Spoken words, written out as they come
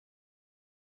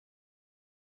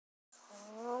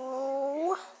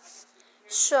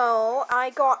So I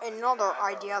got another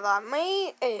idea that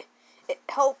may it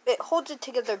holds it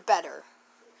together better.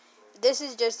 This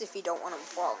is just if you don't want them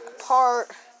falling apart.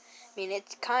 I mean,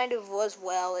 it kind of was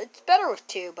well. It's better with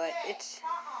two, but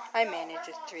I managed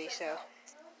with three, so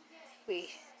we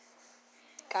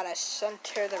gotta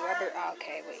center the rubber.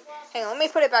 Okay, wait. Hang on, let me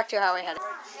put it back to how I had it.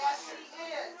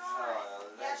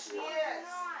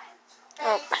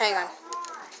 Oh, hang on.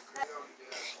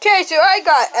 Okay, so I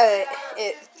got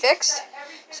it fixed.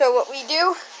 So what we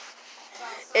do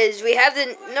is we have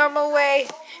the normal way.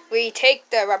 We take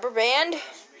the rubber band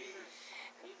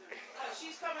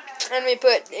and we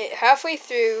put it halfway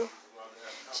through,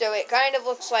 so it kind of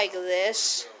looks like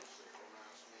this.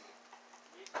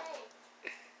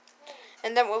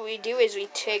 And then what we do is we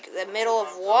take the middle of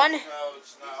one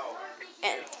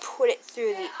and put it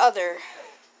through the other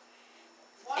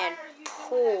and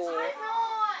pull.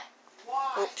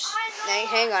 Oops.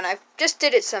 Hang on, I just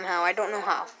did it somehow. I don't know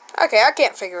how. Okay, I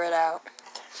can't figure it out.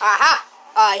 Aha!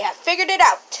 I have figured it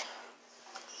out.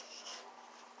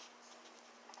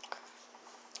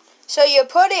 So you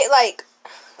put it like,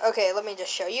 okay, let me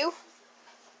just show you.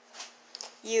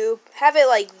 You have it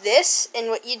like this, and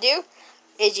what you do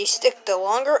is you stick the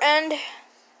longer end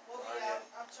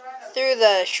through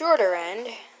the shorter end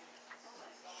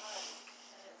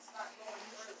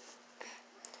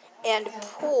and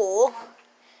pull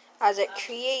as it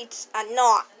creates a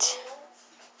knot.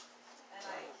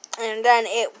 And then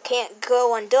it can't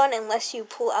go undone unless you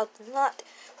pull out the knot,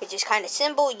 which is kind of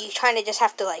simple. You kind of just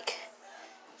have to like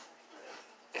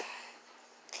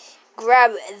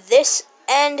grab this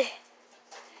end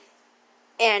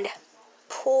and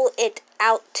pull it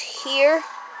out here.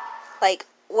 Like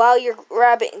while you're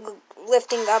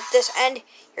lifting up this end,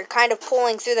 you're kind of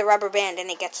pulling through the rubber band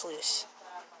and it gets loose.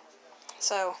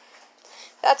 So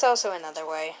that's also another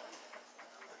way.